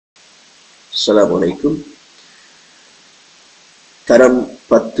அஸ்ஸலாமு அலைக்கும். தரம்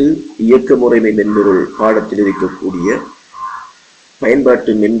 10 இயக்க முறைமை மென்பொருள் பாடத்தில் இருக்கக்கூடிய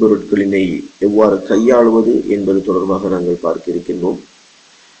பயன்பாட்டு மென்பொருட்களினை எவ்வாறு கையாளுவது என்பது தொடர்பாக நாங்கள் பார்க்க இருக்கின்றோம்.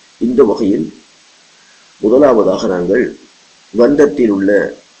 இந்த வகையில் முதலாவதாக நாங்கள் வந்தத்தில் உள்ள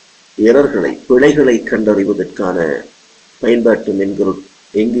எரர்களை, பிழைகளை கண்டறிவதற்கான பயன்பாட்டு மென்பொருள்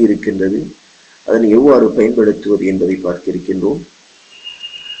எங்கு இருக்கின்றது, அதனை எவ்வாறு பயன்படுத்துவது என்பதை பார்க்க இருக்கின்றோம்.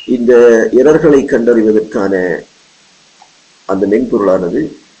 இந்த எரர்களை கண்டறிவதற்கான அந்த மென்பொருளானது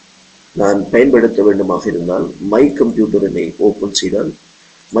நான் பயன்படுத்த வேண்டுமாக இருந்தால் மை கம்ப்யூட்டரினை ஓபன் செய்தால்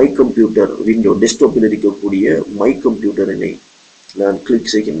மை கம்ப்யூட்டர் விண்டோ, டெஸ்க்டாப்பில் இருக்கக்கூடிய மை கம்ப்யூட்டரினை நான்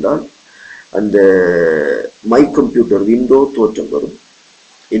கிளிக் செய்கின்றால் அந்த மை கம்ப்யூட்டர் விண்டோ தோற்றம் வரும்.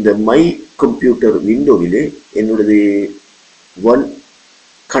 இந்த மை கம்ப்யூட்டர் விண்டோவிலே என்னுடைய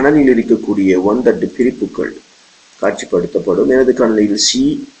கணனில் இருக்கக்கூடிய 1 பிரிப்புகள் காட்சிப்படுத்தப்படும். எனது கணனில்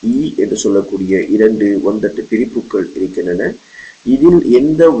CE என்று சொல்லக்கூடிய 2 1 பிரிப்புகள் இருக்கின்றன. இதில்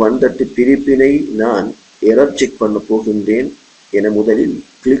எந்த 1 பிரிப்பினை நான் எரர் செக் பண்ண போகின்றேன் என முதலில்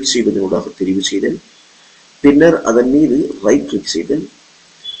கிளிக் செய்வதனூடாக தெரிவு செய்தல், பின்னர் அதன் மீது ரைட் கிளிக் செய்தல்,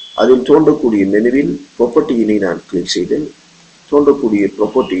 அதில் தோன்றக்கூடிய மெனுவில் ப்ராப்பர்ட்டியினை நான் கிளிக் செய்தல், தோன்றக்கூடிய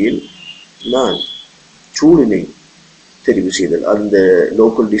ப்ராப்பர்ட்டியில் நான் டூலினை தெரிவு செய்தல். அந்த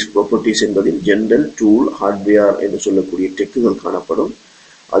லோக்கல் டிஸ்க் ப்ராப்பர்ட்டிஸ் என்பதில் ஜெனரல், டூல், ஹார்ட்வேர் என்று சொல்லக்கூடிய டெக்குகள் காணப்படும்.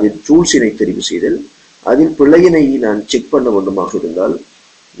 அதில் டூல்ஸினை தெரிவு செய்தல். அதில் பிழையினை நான் செக் பண்ண வேண்டுமாக இருந்தால்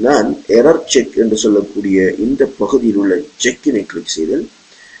நான் எரர் செக் என்று சொல்லக்கூடிய இந்த பகுதியில் உள்ள செக்கினை கிளிக் செய்தல்.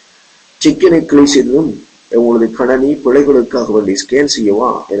 செக்கினை கிளிக் செய்ததும் உங்களது கணனி பிழைகளுக்காக வேண்டி ஸ்கேன் செய்யவா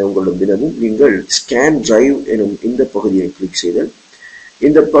என உங்களிடம் தினமும் நீங்கள் ஸ்கேன் டிரைவ் எனும் இந்த பகுதியை கிளிக் செய்தல்.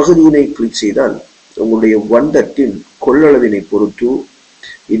 இந்த பகுதியினை கிளிக் செய்தால் உங்களுடைய வந்தத்தின் கொள்ளளவினை பொறுத்து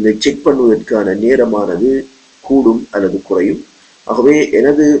இந்த செக் பண்ணுவதற்கான நேரமானது கூடும் அல்லது குறையும். ஆகவே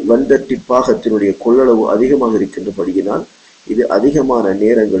எனது வந்தட்டி பாகத்தினுடைய கொள்ளளவு அதிகமாக இருக்கின்றபடியினால் இது அதிகமான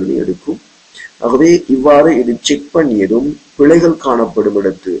நேரங்களை எடுக்கும். ஆகவே இவ்வாறு இது செக் பண்ணியதும் பிழைகள் காணப்படும்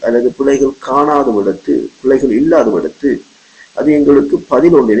இடத்து அல்லது பிழைகள் காணாத இடத்து, பிழைகள் இல்லாத இடத்து அது எங்களுக்கு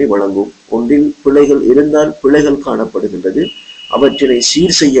 11 வழங்கும். ஒன்றில் பிழைகள் இருந்தால் பிழைகள் காணப்படுகின்றது, அவற்றினை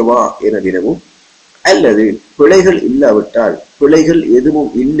சீர் செய்யவா என வினவும், அல்லது பிழைகள் இல்லாவிட்டால் பிழைகள்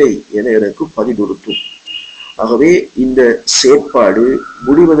எதுவும் இல்லை என எனக்கு பதிவுறுத்தும். ஆகவே இந்த செயற்பாடு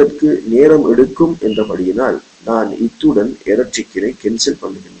முடிவதற்கு நேரம் எடுக்கும் என்றபடியினால் நான் இத்துடன் எரர் செக்கினை கேன்சல்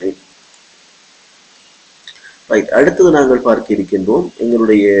பண்ணுகின்றேன். ரைட், அடுத்தது நாங்கள் பார்க்க இருக்கின்றோம்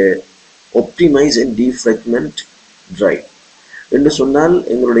எங்களுடைய ஆப்டிமைஸ் அண்ட் டிஃப்ராக்மெண்ட் டிரைவ் என்று சொன்னால்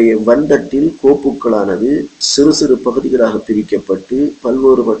எங்களுடைய வந்தட்டில் கோப்புகளானது சிறு சிறு பகுதிகளாக பிரிக்கப்பட்டு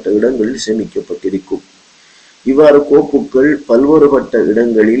பல்வேறுபட்ட இடங்களில் சேமிக்கப்பட்டிருக்கும். இவ்வாறு கோப்புகள் பல்வேறுபட்ட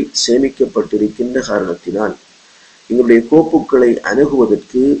இடங்களில் சேமிக்கப்பட்டிருக்கின்ற காரணத்தினால் எங்களுடைய கோப்புகளை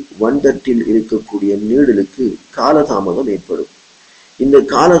அணுகுவதற்கு வந்தட்டில் இருக்கக்கூடிய நீடலுக்கு காலதாமதம் ஏற்படும். இந்த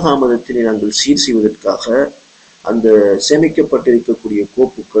காலதாமதத்தினை நாங்கள் சீர் செய்வதற்காக அந்த சேமிக்கப்பட்டிருக்கக்கூடிய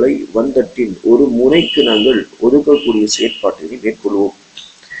கோப்புகளை வந்தட்டின் ஒரு முனைக்கு நாங்கள் ஒதுக்கக்கூடிய செயற்பாட்டினை மேற்கொள்வோம்.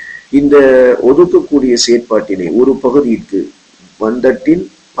 இந்த ஒதுக்கக்கூடிய செயற்பாட்டினை ஒரு பகுதிக்கு வந்தட்டின்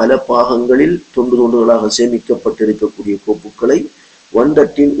பல பாகங்களில் தொண்டு தொண்டுகளாக சேமிக்கப்பட்டிருக்கக்கூடிய கோப்புகளை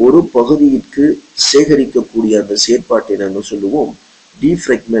வந்தட்டின் ஒரு பகுதிக்கு சேகரிக்கக்கூடிய அந்த செயற்பாட்டை நாங்கள் சொல்லுவோம்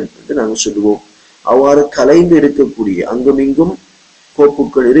டிஃப்ராக்மெண்ட் என்று நாங்கள் சொல்லுவோம். அவ்வாறு கலைந்து இருக்கக்கூடிய அங்குமிங்கும்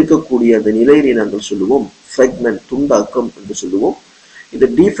கோப்புகள் இருக்கக்கூடிய அந்த நிலையினை நாங்கள் சொல்லுவோம் ஃப்ராக்மெண்ட், துண்டாக்கம் என்று சொல்லுவோம். இந்த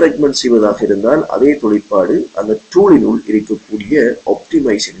டிஃப்ராக்மெண்ட் செய்வதாக இருந்தால் அதே தொழிற்பாடு அந்த டூலினுள் இருக்கக்கூடிய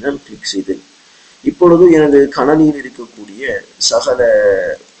ஆப்டிமைஸை நான் கிளிக் செய்தேன். இப்பொழுது எனது கணனியில் இருக்கக்கூடிய சகல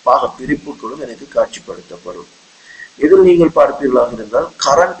பாக பிரிப்புகளும் எனக்கு காட்சிப்படுத்தப்படும். இதில் நீங்கள் பார்ப்பீர்களாக இருந்தால்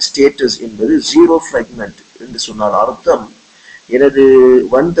கரண்ட் ஸ்டேட்டஸ் என்பது 0 ஃப்ராக்மெண்ட் என்று சொன்னால் அர்த்தம் எனது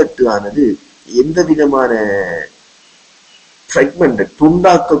வந்தட்டு ஆனது எந்த விதமான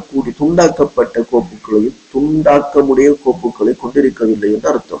துண்டாக்கப்பட்ட கோப்புகளையும் துண்டாக்கமுடைய கோப்புகளை கொண்டிருக்கவில்லை என்று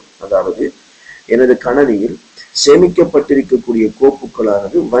அர்த்தம். அதாவது எனது கணனியில் சேமிக்கப்பட்டிருக்கக்கூடிய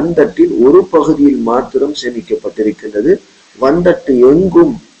கோப்புகளானது வந்தட்டில் ஒரு பகுதியில் மாத்திரம் சேமிக்கப்பட்டிருக்கின்றது, வந்தட்டு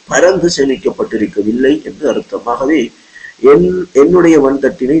எங்கும் பரந்து சேமிக்கப்பட்டிருக்கவில்லை என்று அர்த்தம். ஆகவே என்னுடைய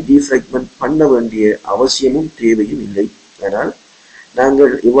வந்தட்டினை டிஃப்ராக்மெண்ட் பண்ண வேண்டிய அவசியமும் தேவையும் இல்லை. ஆனால்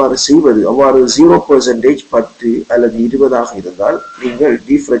நாங்கள் இவ்வாறு செய்வது, அவ்வாறு 0% 10 அல்லது 20 இருந்தால் நீங்கள்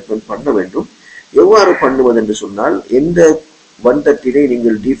டிஃப்ராக்மெண்ட் பண்ண வேண்டும். எவ்வாறு பண்ணுவது என்று சொன்னால் எந்த வந்தட்டினை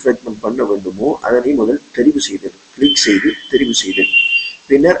நீங்கள் டிஃப்ராக்மெண்ட் பண்ண வேண்டுமோ அதனை முதல் தெரிவு செய்தல், கிளிக் செய்து தெரிவு செய்தல்,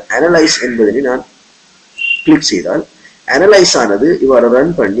 பின்னர் அனலைஸ் என்பதனை நான் கிளிக் செய்தால் அனலைஸ் ஆனது இவ்வாறு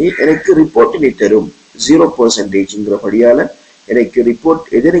ரன் பண்ணி எனக்கு ரிப்போர்ட்டினை தரும். 0%ங்கிறபடியால எனக்கு ரிப்போர்ட்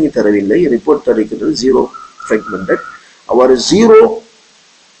எதிரையும் தரவில்லை, ரிப்போர்ட் தருகின்றது 0 ஃப்ராக்மெண்டட். அவ்வாறு 0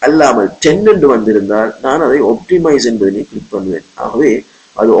 அல்லாமல் 10 என்று வந்திருந்தால் நான் அதை ஆப்டிமைஸ் என்பதனை கிளிக் பண்ணுவேன். ஆகவே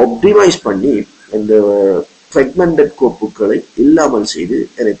அது ஆப்டிமைஸ் பண்ணி இந்த ஃப்ராக்மெண்டட் கோப்புகளை இல்லாமல் செய்து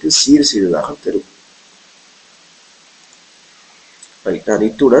எனக்கு சீர் செய்ததாக தரும். நான்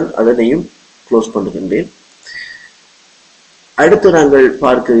இத்துடன் அதனையும் க்ளோஸ் பண்ணுகின்றேன். அடுத்து நாங்கள்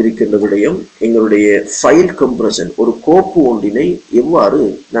பார்க்க இருக்கின்ற விடயம் எங்களுடைய ஃபைல் கம்ப்ரஷன். ஒரு கோப்பு ஒன்றினை எவ்வாறு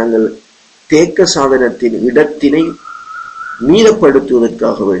நாங்கள் தேக்க சாதனத்தின் இடத்தினை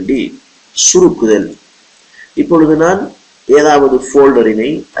மீதப்படுத்துவதற்காக வேண்டி சுருக்குதல். இப்பொழுது நான் ஏதாவது ஃபோல்டரினை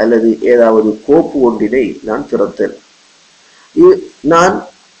அல்லது ஏதாவது கோப்பு ஒன்றினை நான் திறத்தல். நான்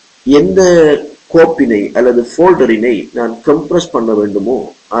எந்த கோப்பினை அல்லது ஃபோல்டரினை நான் கம்ப்ரஸ் பண்ண வேண்டுமோ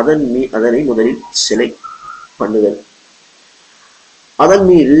அதனை முதலில் செலக்ட் பண்ணுதல். அதன்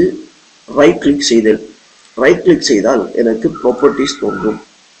மீது ரைட் கிளிக் செய்தல். ரைட் கிளிக் செய்தால் எனக்கு ப்ராப்பர்ட்டிஸ் தோன்றும்.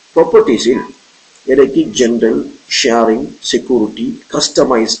 ப்ராப்பர்ட்டிஸில் எனக்கு ஜெனரல், ஷேரிங், செக்யூரிட்டி,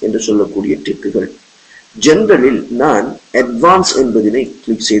 கஸ்டமைஸ் என்று சொல்லக்கூடிய டிக்குகள். ஜெனரலில் நான் அட்வான்ஸ் என்பதனை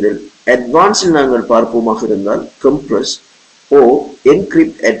கிளிக் செய்தல். அட்வான்ஸில் நாங்கள் பார்ப்போமாக இருந்தால் கம்ப்ரஸ் ஓ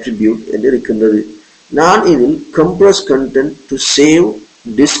என்கிரிப்ட் அட்ரிபியூட் என்று இருக்கின்றது. நான் இதில் compress content to save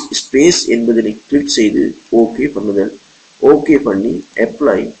disk space என்பதனை கிளிக் செய்து ஓகே பண்ணுதல். ஓகே பண்ணி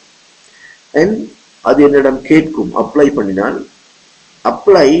அப்ளை அண்ட் அது என்னிடம் கேட்கும். அப்ளை பண்ணினால்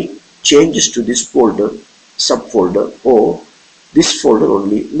apply changes to this folder, subfolder or this folder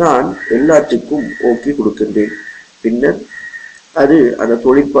only. நான் எல்லாத்துக்கும் ஓகே கொடுக்கின்றேன். பின்னர் அது அந்த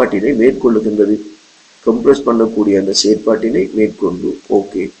தொழிற்பாட்டினை மேற்கொள்ளுகின்றது. கம்ப்ரஸ் பண்ணக்கூடிய அந்த செயற்பாட்டினை மேற்கொண்டு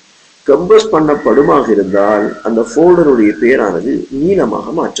ஓகே. கம்ப்ரஸ் பண்ணப்படுமாக இருந்தால் அந்த ஃபோல்டருடைய பெயரானது நீளமாக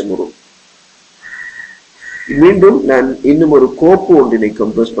மாற்றம் வரும். மீண்டும் நான் இன்னும் ஒரு கோப்பு ஒன்றினை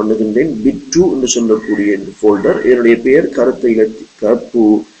கம்ப்ரஸ் பண்ணுகின்றேன். bit2 என்று சொல்லக்கூடிய இந்த ஃபோல்டர். என்னுடைய பெயர் கருப்பு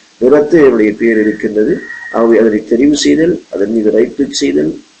நிறத்து என்னுடைய பெயர் இருக்கின்றது. ஆகவே அதனை தெரிவு செய்தல், அதன் மீது ரைட் கிளிக் செய்தல்,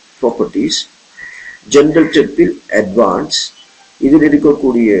 ப்ராப்பர்ட்டிஸ், ஜெனரல் டெப்பில் அட்வான்ஸ், இதில்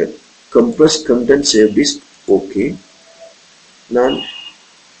இருக்கக்கூடிய compress content save disk okay. நான்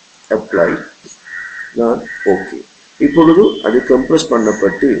அப்ளை, நான் ஓகே. இப்பொழுது அது கம்ப்ரஸ்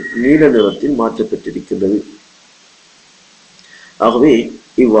பண்ணப்பட்டு நீல நிறத்தில் மாற்றப்பட்டிருக்கின்றது. ஆகவே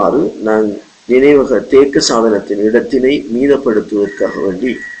இவ்வாறு நான் நினைவக தேக்க சாதனத்தின் இடத்தினை மீதப்படுத்துவதற்காக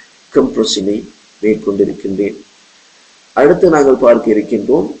வேண்டி கம்ப்ரஷனை மேற்கொண்டிருக்கின்றேன். அடுத்து நாங்கள் பார்க்க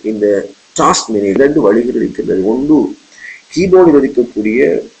இருக்கின்றோம் இந்த டாஸ்க் மேனேஜர். 2 வழிகள் இருக்கின்றது. ஒன்று கீபோர்டில் இருக்கக்கூடிய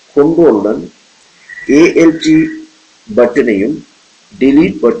கண்ட்ரோலுடன் ALT பட்டனையும்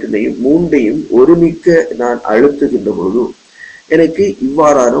delete பட்டனையும் மூன்றையும் ஒருமிக்க நான் அழுத்துகின்ற பொழுது எனக்கு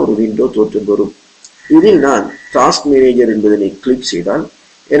இவ்வாறான ஒரு விண்டோ தோற்றம் வரும். இதில் நான் டாஸ்க் மேனேஜர் என்பதனை கிளிக் செய்தால்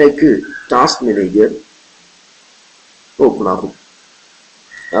எனக்கு டாஸ்க் மேனேஜர் ஓபன் ஆகும்.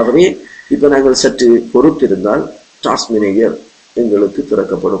 ஆகவே இப்ப நாங்கள் சற்று பொறுத்திருந்தால் டாஸ்க் மேனேஜர் எங்களுக்கு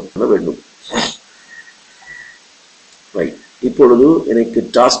திறக்கப்படும் வேண்டும். இப்பொழுது எனக்கு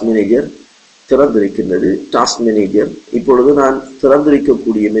டாஸ்க் மேனேஜர் திறந்திருக்கின்றது. டாஸ்க் மேனேஜர் இப்பொழுது நான்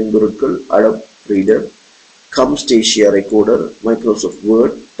திறந்திருக்கக்கூடிய மென்பொருட்கள் அடப் reader, கம்ஸ்டேஷியா recorder, Microsoft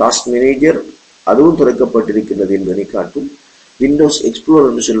word, task manager அதுவும் திறக்கப்பட்டிருக்கின்றது என்பதை காட்டும். விண்டோஸ் எக்ஸ்ப்ளோரர்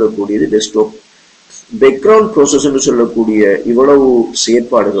என்று சொல்லக்கூடியது டெஸ்க்டாப், பேக்ரவுண்ட் ப்ராசஸ் என்று சொல்லக்கூடிய இவ்வளவு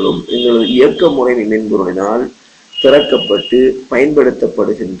செயற்பாடுகளும் எங்களது இயக்க முறை மென்பொருளினால் திறக்கப்பட்டு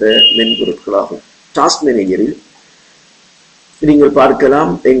பயன்படுத்தப்படுகின்ற மென்பொருட்களாகும். டாஸ்க் மேனேஜரில் நீங்கள்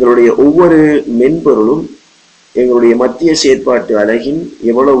பார்க்கலாம் எங்களுடைய ஒவ்வொரு மென்பொருளும் எங்களுடைய மத்திய செயற்பாட்டு அலகின்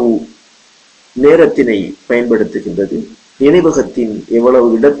எவ்வளவு நேரத்தினை பயன்படுத்துகின்றது, நினைவகத்தின் எவ்வளவு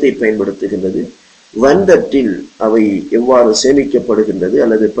இடத்தை பயன்படுத்துகின்றது, வந்தட்டில் அவை எவ்வாறு சேமிக்கப்படுகின்றது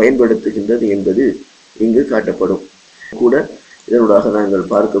அல்லது பயன்படுத்துகின்றது என்பது இங்கு காட்டப்படும். கூட இதனூடாக நாங்கள்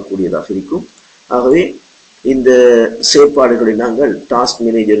பார்க்கக்கூடியதாக இருக்கும். ஆகவே இந்த செயற்பாடுகளை நாங்கள் டாஸ்க்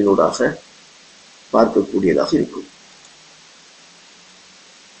மேனேஜரினூடாக பார்க்கக்கூடியதாக இருக்கும்.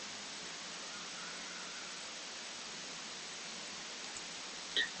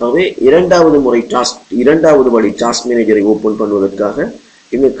 ஆகவே இரண்டாவது வழி டாஸ்க் மேனேஜரை ஓபன் பண்ணுவதற்காக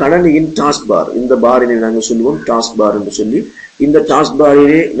இந்த கணனியின் டாஸ்க் பார், இந்த பாரினை நாங்கள் சொல்லுவோம் டாஸ்க் பார் என்று சொல்லி, இந்த டாஸ்க்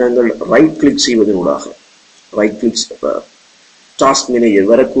பாரிலே நாங்கள் right click செய்வதனூடாக right click task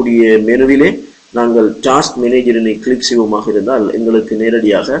manager வரக்கூடிய மெனுவிலே நாங்கள் டாஸ்க் மேனேஜரினை கிளிக் செய்வோமாக இருந்தால் எங்களுக்கு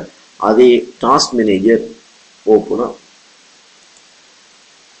நேரடியாக அதே டாஸ்க் மேனேஜர் ஓபன் ஆகும்.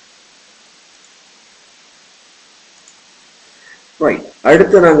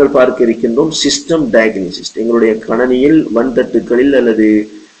 அடுத்து நாங்கள் பார்க்க இருக்கின்றோம் சிஸ்டம் டயக்னோசிஸ். எங்களுடைய கணனியில் வன்தட்டுகளில் அல்லது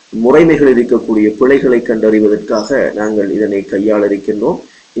முறைமைகளில் இருக்கக்கூடிய பிழைகளை கண்டறிவதற்காக நாங்கள் இதனை கையாள இருக்கின்றோம்.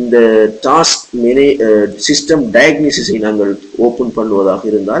 இந்த டாஸ்க் சிஸ்டம் டயக்னோசிஸை நாங்கள் ஓபன் பண்ணுவதாக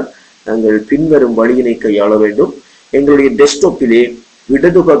இருந்தால் நாங்கள் பின்வரும் வழியினை கையாள வேண்டும். எங்களுடைய டெஸ்க்டாப்பிலே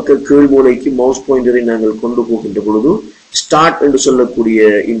இடது பக்க கீழ் மூலைக்கு மவுஸ் பாயிண்டரை நாங்கள் கொண்டு போகின்ற பொழுது ஸ்டார்ட் என்று சொல்லக்கூடிய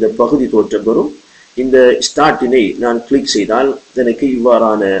இந்த பகுதி தோற்றம் வரும். இந்த ஸ்டார்ட்டினை நான் கிளிக் செய்தால் எனக்கு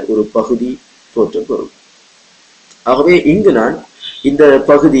இவ்வாறான ஒரு பகுதி தோற்றம் வரும். ஆகவே இங்கு நான் இந்த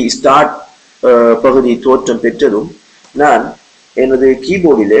பகுதி ஸ்டார்ட் பகுதி தோற்றம் பெற்றதும் நான் எனது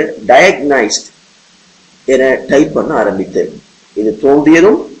கீபோர்டில் டயக்னைஸ்ட் என டைப் பண்ண ஆரம்பித்தேன். இது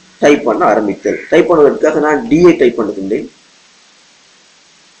தோன்றியதும் டைப் பண்ண ஆரம்பித்தேன். டைப் பண்ணுவதற்காக நான் டிஐ டைப் பண்ணுகின்றேன்,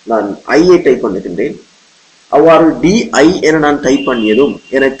 நான் ஐஏ டைப் பண்ணுகின்றேன். அவ்வாறு டிஐ என நான் டைப் பண்ணியதும்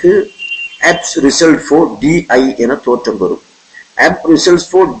எனக்கு apps result for DI என தோற்றம் வரும். app results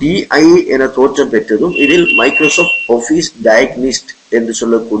for DI என தோற்றம் பெற்றதும் இதில் மைக்ரோசாஃப்ட் ஆஃபீஸ் டயக்னிஸ்ட் என்று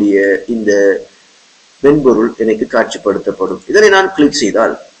சொல்லக்கூடிய இந்த மென்பொருள் எனக்கு காட்சிப்படுத்தப்படும். இதனை நான் கிளிக்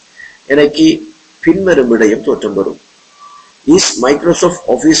செய்தால் எனக்கு பின்வரும் விடயம் தோற்றம் வரும். Is Microsoft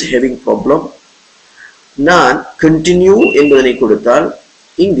Office having problem? நான் continue என்பதனை கொடுத்தால்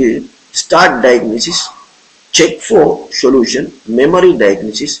இங்கு start diagnosis, check for solution, memory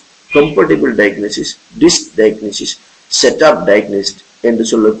diagnosis, compatible diagnosis, disk diagnosis, setup diagnosis என்று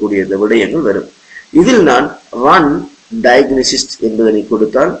சொல்லக்கூடிய இந்த விடயங்கள் வரும். இதில் நான் run diagnosis என்பதனை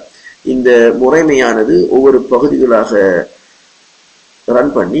கொடுத்தால் இந்த முறைமையானது ஒவ்வொரு பகுதிகளாக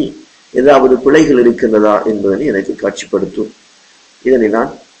ரன் பண்ணி ஏதாவது பிழைகள் இருக்கின்றதா என்பதனை எனக்கு காட்சிப்படுத்தும். இதனை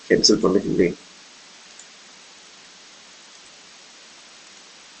நான் கேன்சல் பண்ணுகின்றேன்.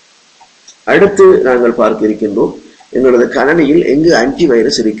 அடுத்து நாங்கள் பார்க்க இருக்கின்றோம் எங்களது கணனியில் எங்கு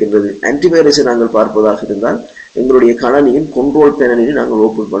ஆன்டிவைரஸ் இருக்கின்றது. ஆன்டிவைரஸை நாங்கள் பார்ப்பதாக இருந்தால் எங்களுடைய கணனியின் கண்ட்ரோல் பேனலில் நாங்கள்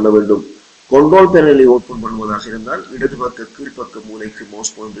ஓபன் பண்ண வேண்டும். கண்ட்ரோல் பேனலை ஓபன் பண்ணுவதாக இருந்தால் இடது பக்க கீழ்ப்பக்க மூலைக்கு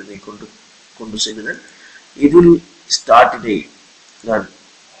மவுஸ் பாயிண்டரை கொண்டு செல்லுங்கள். இதில் ஸ்டார்ட்டினை நான்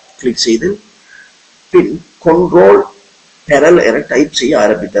கிளிக் செய்து பின் கண்ட்ரோல் பேனல் என டைப் செய்ய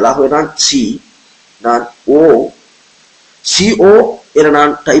ஆரம்பித்தல். ஆகவே நான் நான் CO என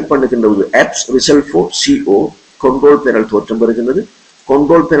நான் டைப் பண்ணுகின்ற போது apps result for CO control panel தோற்றம் வருகின்றது.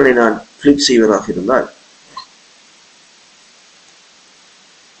 கண்ட்ரோல் பேனலை நான் கிளிக் செய்வதாக இருந்தால்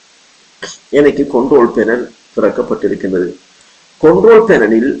எனக்கு கண்ட்ரோல் பேனல் திறக்கப்பட்டிருக்கின்றது. கண்ட்ரோல்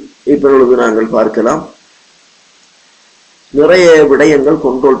பேனலில் இப்பொழுது நாங்கள் பார்க்கலாம் நிறைய விடயங்கள்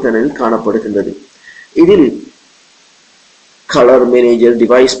கண்ட்ரோல் பேனலில் காணப்படுகின்றது. இதில் கலர் மேனேஜர்,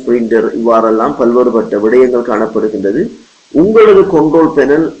 டிவைஸ் பிரிண்டர் இவ்வாறெல்லாம் பல்வேறுபட்ட விடயங்கள் காணப்படுகின்றது. உங்களது கண்ட்ரோல்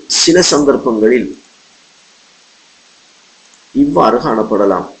பேனல் சில சந்தர்ப்பங்களில் இவ்வாறு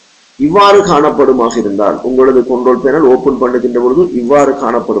காணப்படலாம். இவ்வாறு காணப்படுமாக இருந்தால் உங்களது கண்ட்ரோல் பேனல் ஓபன் பண்ணுகின்ற பொழுது இவ்வாறு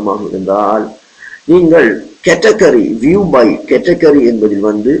காணப்படுமாக இருந்தால் நீங்கள் கேட்டகரி வியூ பை கேட்டகரி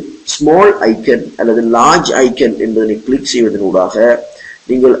என்பதில் ஸ்மால் ஐக்கன் அல்லது லார்ஜ் ஐக்கன் என்பதனை கிளிக் செய்வதனூடாக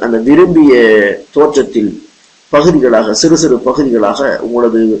நீங்கள் அந்த விரும்பிய தோற்றத்தில் பகுதிகளாக சிறு சிறு பகுதிகளாக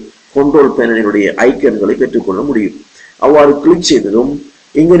உங்களது கண்ட்ரோல் பேனலினுடைய ஐக்கன்களை பெற்றுக்கொள்ள முடியும். அவ்வாறு கிளிக் செய்ததும்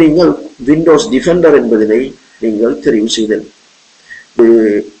இங்கு நீங்கள் விண்டோஸ் டிஃபெண்டர் என்பதனை நீங்கள் தெரிவு செய்தல்.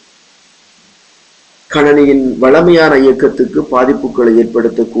 கணனியின் வளமையான இயக்கத்துக்கு பாதிப்புகளை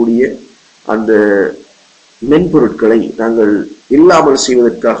ஏற்படுத்தக்கூடிய அந்த மென்பொருட்களை நாங்கள் இல்லாமல்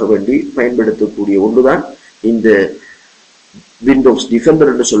செய்வதற்காக வேண்டி பயன்படுத்தக்கூடிய ஒன்றுதான் இந்த விண்டோஸ்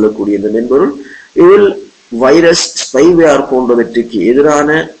டிஃபெண்டர் என்று சொல்லக்கூடிய இந்த மென்பொருள். இதில் வைரஸ், ஸ்பைவேர் போன்றவற்றுக்கு எதிரான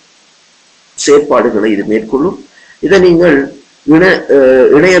செயற்பாடுகளை இது மேற்கொள்ளும். இதை நீங்கள்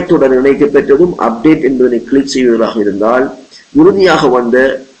இணையத்துடன் இணைக்கப்பெற்றதும் அப்டேட் என்பதனை கிளிக் செய்வதாக இருந்தால் இறுதியாக வந்த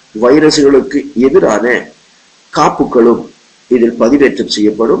வைரஸ்களுக்கு எதிரான காப்புகளும் இதில் பதிவேற்றம்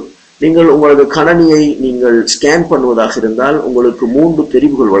செய்யப்படும். நீங்கள் உங்களது கணனியை நீங்கள் ஸ்கேன் பண்ணுவதாக இருந்தால் உங்களுக்கு 3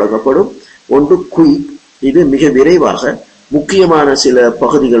 தெரிவுகள் வழங்கப்படும். ஒன்று குயிக், இது மிக விரைவாக முக்கியமான சில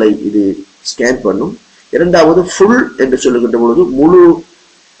பகுதிகளை இது ஸ்கேன் பண்ணும். இரண்டாவது ஃபுல் என்று சொல்லுகின்ற பொழுது முழு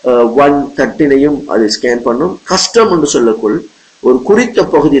 130 அது ஸ்கேன் பண்ணும். கஸ்டம் என்று சொல்லக்குள் ஒரு குறித்த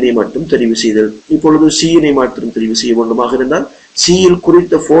பகுதியை மட்டும் தெரிவு செய்தல். இப்பொழுது சியினை மட்டும் தெரிவு செய்ய வேண்டுமாக இருந்தால் சியில்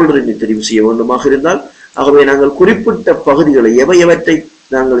குறித்த போல்டரினை தெரிவு செய்ய வேண்டுமாக இருந்தால் ஆகவே நாங்கள் குறிப்பிட்ட பகுதிகளை எவற்றை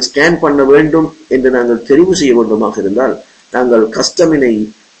நாங்கள் ஸ்கேன் பண்ண வேண்டும் என்று நாங்கள் தெரிவு செய்ய வேண்டுமாக இருந்தால் நாங்கள் கஸ்டமினை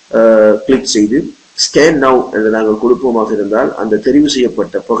கிளிக் செய்து ஸ்கேன் நவ் என்று நாங்கள் கொடுப்போமாக இருந்தால் அந்த தெரிவு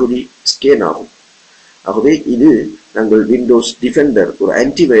செய்யப்பட்ட பகுதி ஸ்கேன் ஆகும். ஆகவே இது நாங்கள் விண்டோஸ் டிஃபெண்டர் ஒரு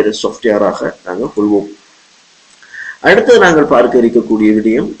ஆன்டிவைரஸ் சாஃப்ட்வேராக நாங்கள் கொள்வோம். அடுத்து நாங்கள் பார்க்க இருக்கக்கூடிய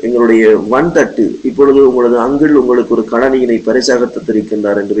விடயம் எங்களுடைய 130. இப்பொழுது உங்களது அங்கிள் உங்களுக்கு ஒரு கணனியினை பரிசாக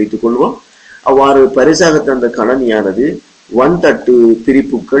தந்திருக்கின்றார் என்று வைத்துக் கொள்வோம். அவ்வாறு பரிசாக தந்த கணனியானது 130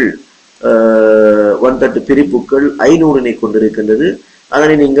 பிரிப்புகள் 500 கொண்டிருக்கின்றது.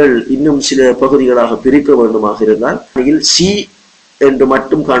 அதனை நீங்கள் இன்னும் சில பகுதிகளாக பிரிக்க வேண்டுமாக இருந்தால் சி என்று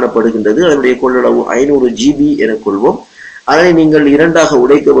மட்டும் காணப்படுகின்றது. அதனுடைய கொள்ளளவு 500 GB என கொள்வோம். அதனை நீங்கள் 2ஆக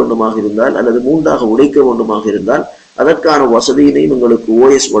உடைக்க வேண்டுமாக இருந்தால் அல்லது 3ஆக உடைக்க வேண்டுமாக இருந்தால் அதற்கான வசதியினையும் எங்களுக்கு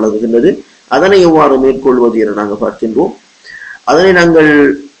OS வழங்குகின்றது. அதனை எவ்வாறு மேற்கொள்வது என நாங்கள் பார்க்கின்றோம். அதனை நாங்கள்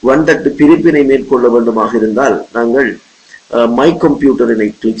வன்தட்டு பிரிப்பினை மேற்கொள்ள வேண்டுமாக இருந்தால் நாங்கள் மை கம்ப்யூட்டரினை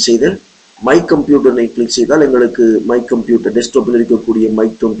கிளிக் செய்தல். மை கம்ப்யூட்டரினை கிளிக் செய்தால் எங்களுக்கு மை கம்ப்யூட்டர் டெஸ்க்டாப்பில் இருக்கக்கூடிய மை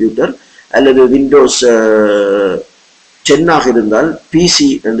கம்ப்யூட்டர் அல்லது விண்டோஸ் 10 இருந்தால் பிசி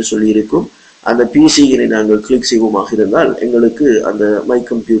என்று சொல்லி இருக்கும். அந்த பிசியினை நாங்கள் கிளிக் செய்வோமாக இருந்தால் எங்களுக்கு அந்த மை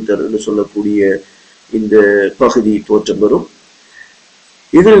கம்ப்யூட்டர் என்று சொல்லக்கூடிய இந்த பகுதி தோற்றம் வரும்.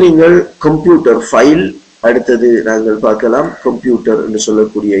 இதில் நீங்கள் கம்ப்யூட்டர் ஃபைல், அடுத்தது நாங்கள் பார்க்கலாம் கம்ப்யூட்டர் என்று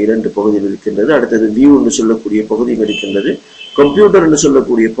சொல்லக்கூடிய 2 பகுதியில் இருக்கின்றது. அடுத்தது வியூ என்று சொல்லக்கூடிய பகுதியும் இருக்கின்றது. கம்ப்யூட்டர் என்று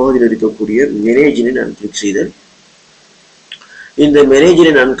சொல்லக்கூடிய பகுதியில் இருக்கக்கூடிய மேனேஜினை நான் கிளிக் செய்தேன். இந்த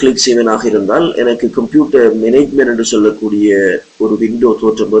மேனேஜரை நான் கிளிக் செய்வதாக இருந்தால் எனக்கு கம்ப்யூட்டர் மேனேஜ்மெண்ட் என்று சொல்லக்கூடிய ஒரு விண்டோ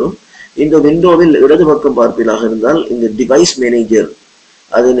தோற்றம் வரும். இந்த விண்டோவில் இடது பக்கம் பார்ப்பீர்களாக இருந்தால் இந்த டிவைஸ் மேனேஜர்,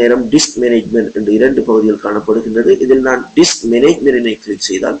 அதே நேரம் டிஸ்க் மேனேஜ்மெண்ட் என்று 2 பகுதிகள் காணப்படுகின்றது. இதில் நான் டிஸ்க் மேனேஜ்மெண்டை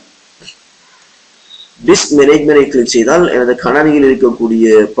கிளிக் செய்தால் எனது கணனியில் இருக்கக்கூடிய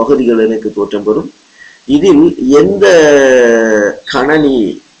பகுதிகள் எனக்கு தோற்றம் வரும். இதில் எந்த கணனி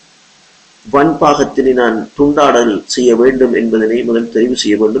வன்பாகத்தினை நான் துண்டாடல் செய்ய வேண்டும் என்பதனை முதல் தெரிவு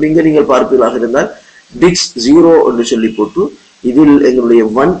செய்ய வேண்டும். இங்க நீங்கள் பார்ப்பீர்களாக இருந்தால் டிஸ்க் 0 என்று சொல்லி போட்டு இதில் எங்களுடைய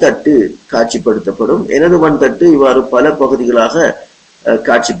வன்தட்டு காட்சிப்படுத்தப்படும். எனது வன்தட்டு இவ்வாறு பல பகுதிகளாக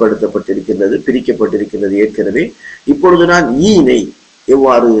காட்சிப்படுத்தப்பட்டிருக்கின்றது, பிரிக்கப்பட்டிருக்கின்றது ஏற்கனவே. இப்பொழுது நான் ஈனை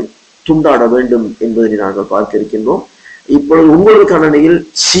எவ்வாறு துண்டாட வேண்டும் என்பதை நாங்கள் பார்க்க இருக்கின்றோம். இப்பொழுது உங்களது கணனியில்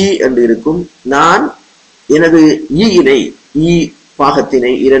சி என்று இருக்கும். நான் எனது ஈ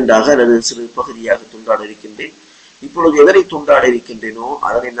பாகத்தினை 2ஆக அல்லது சிறு பகுதியாக துண்டாட இருக்கின்றேன். இப்பொழுது எதனை துண்டாட இருக்கின்றேனோ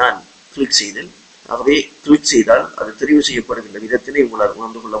அதனை நான் கிளிக் செய்தேன். ஆகவே கிளிக் செய்தால் அது தெரிவு செய்யப்படுகின்ற விதத்தினை உங்களால்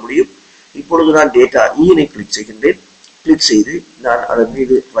உணர்ந்து கொள்ள முடியும். இப்பொழுது நான் டேட்டா ஈனை கிளிக் செய்கின்றேன். கிளிக் செய்து நான் அதன்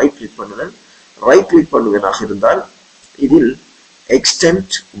மீது ரைட் கிளிக் பண்ணுதல். ரைட் கிளிக் பண்ணுவதாக இருந்தால் இதில்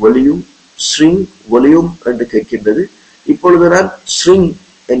எக்ஸ்டெண்ட் வால்யூம், ஸ்ட்ரிங் வால்யூம் என்று கேட்கின்றது. இப்பொழுது நான் ஸ்ட்ரிங்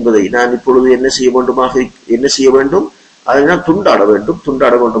என்பதை நான் இப்பொழுது என்ன செய்ய வேண்டும், அதை நான் துண்டாட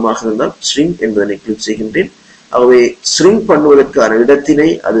வேண்டுமாக இருந்தால் ஸ்ட்ரிங் என்பதனை கிளிக் செய்கின்றேன். ஆகவே ஸ்ட்ரிங் பண்ணுவதற்கான இடத்தினை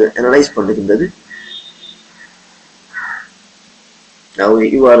அது அனலைஸ் பண்ணுகின்றது. ஆகவே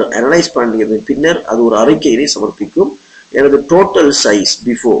இவ்வாறு அனலைஸ் பண்ணியதன் பின்னர் அது ஒரு அறிக்கையினை சமர்ப்பிக்கும். எனது டோட்டல் சைஸ்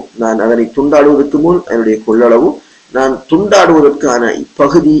பிஃபோர், நான் அதனை துண்டாடுவதற்கு முன் என்னுடைய கொள்ளளவு, நான் துண்டாடுவதற்கான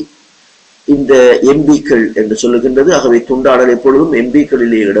பகுதி இந்த எம்பிக்கள் என்று சொல்லுகின்றது. ஆகவே துண்டாடல் எப்பொழுதும்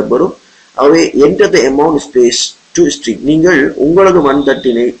எம்பிக்களிலே இடம்பெறும். ஆகவே enter the amount space to string, நீங்கள் உங்களது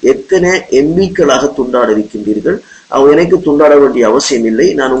வன்தட்டினை எத்தனை எம்பிக்களாக துண்டாட இருக்கின்றீர்கள். எனக்கு துண்டாட வேண்டிய அவசியம் இல்லை.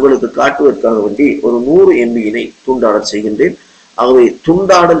 நான் உங்களுக்கு காட்டுவதற்காக வேண்டி ஒரு 100 MB துண்டாடல் செய்கின்றேன். ஆகவே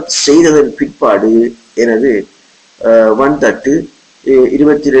துண்டாடல் செய்ததன் பிற்பாடு எனது வன்தட்டு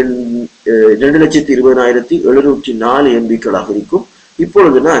 22,20,704 MBக்களாக இருக்கும்.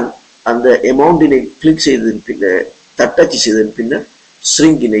 இப்பொழுது நான் அந்த அமௌண்டினை கிளிக் செய்ததன் பின்னர், தட்டச்சு செய்ததன் பின்னர்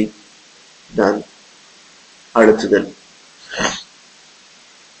ஸ்ட்ரிங்கினை நான் அழுத்துதல்.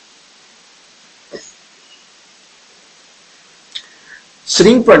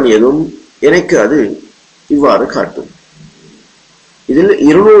 ஸ்ட்ரிங் பண்ணியதும் எனக்கு அது இவ்வாறு காட்டும். இதில்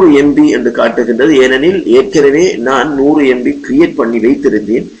 200 MB என்று காட்டுகின்றது. ஏனெனில் ஏற்கனவே நான் 100 MB கிரியேட் பண்ணி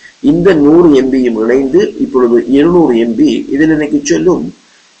வைத்திருந்தேன். இந்த 100 MBயும் இணைந்து இப்பொழுது 200 MB இதில் எனக்கு சொல்லும்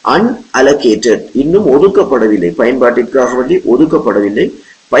அன்அலோகேட்டட், இன்னும் ஒதுக்கப்படவில்லை, பயன்பாட்டிற்காக வேண்டி ஒதுக்கப்படவில்லை.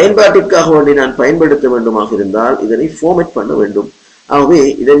 பயன்பாட்டிற்காக வேண்டி நான் பயன்படுத்த வேண்டுமாக இருந்தால் இதனை ஃபார்மேட் பண்ண வேண்டும். ஆகவே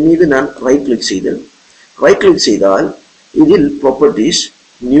இதன் மீது நான் ரைட் கிளிக் செய்தேன். ரைட் கிளிக் செய்தால் இதில் ப்ராப்பர்ட்டிஸ்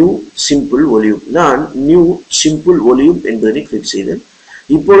நியூ சிம்பிள் வால்யூம், நான் நியூ சிம்பிள் வால்யூம் என்பதனை கிளிக் செய்தேன்.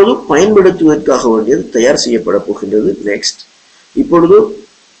 இப்பொழுது பயன்படுத்துவதற்காக வேண்டியது தயார் செய்யப்பட போகின்றது. நெக்ஸ்ட். இப்பொழுது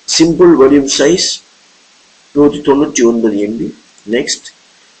simple volume size 199 MB. Next.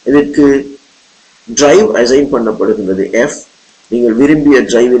 இதற்கு டிரைவ் அசைன் பண்ணப்படுகின்றது F. நீங்கள் விரும்பிய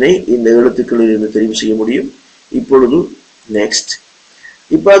டிரைவினை இந்த எழுத்துக்களில் இருந்து தெரிவு செய்ய முடியும். இப்பொழுது நெக்ஸ்ட்.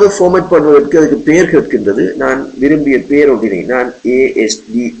 இப்போ அது ஃபார்மேட் பண்ணுவதற்கு அதுக்கு பெயர் கேட்கின்றது. நான் விரும்பிய பெயர் ஒன்றினை நான்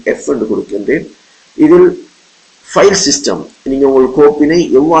ASDF என்று கொடுக்கின்றேன். இதில் ஃபைல் சிஸ்டம், நீங்கள் உங்கள் கோப்பினை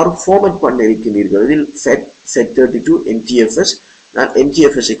எவ்வாறு ஃபார்மேட் பண்ண இருக்கின்றீர்கள். இதில் FAT32 NTFS, நான்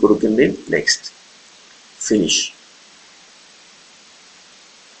NTFS கொடுக்கின்றேன். நெக்ஸ்ட். ஃபினிஷ்.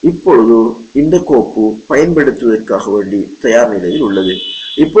 இப்பொழுது இந்த கோப்பு பயன்படுத்துவதற்காக வேண்டி தயார் நிலையில் உள்ளது.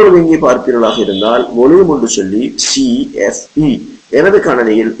 இப்பொழுது இங்கே பார்ப்பீர்களாக இருந்தால் வால்யூம் என்று சொல்லி CFE எனது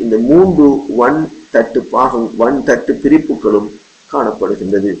கணனியில் இந்த 3 வன்தட்டு பிரிப்புகளும்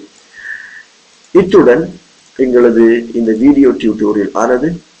காணப்படுகின்றது. இத்துடன் எங்களது இந்த வீடியோ டியூட்டோரியல் ஆனது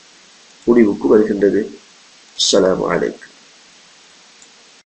முடிவுக்கு வருகின்றது. அஸ்ஸலாமு அலைக்கும்.